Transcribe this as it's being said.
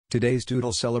Today's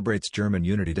Doodle celebrates German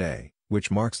Unity Day, which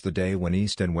marks the day when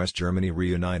East and West Germany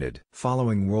reunited.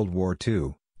 Following World War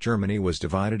II, Germany was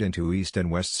divided into East and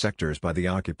West sectors by the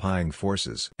occupying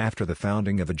forces. After the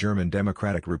founding of the German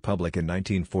Democratic Republic in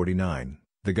 1949,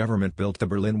 the government built the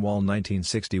Berlin Wall in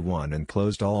 1961 and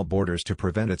closed all borders to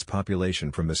prevent its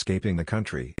population from escaping the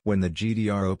country. When the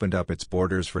GDR opened up its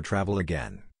borders for travel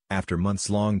again, after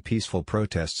months-long peaceful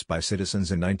protests by citizens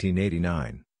in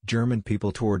 1989, German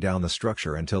people tore down the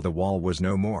structure until the wall was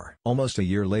no more. Almost a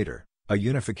year later, a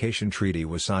unification treaty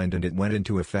was signed and it went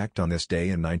into effect on this day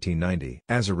in 1990.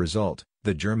 As a result,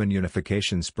 the German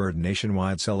unification spurred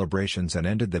nationwide celebrations and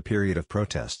ended the period of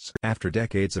protests. After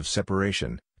decades of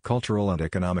separation, cultural and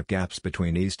economic gaps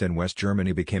between East and West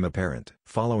Germany became apparent.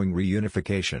 Following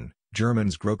reunification,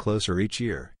 Germans grow closer each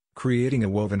year, creating a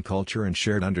woven culture and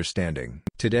shared understanding.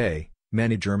 Today,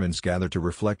 many Germans gather to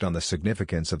reflect on the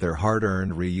significance of their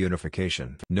hard-earned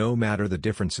reunification. No matter the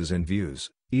differences in views,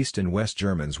 East and West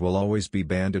Germans will always be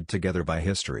banded together by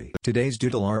history. Today's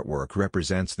Doodle artwork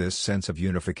represents this sense of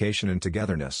unification and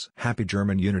togetherness. Happy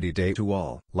German Unity Day to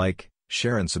all. Like,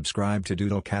 share and subscribe to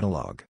Doodle Catalog.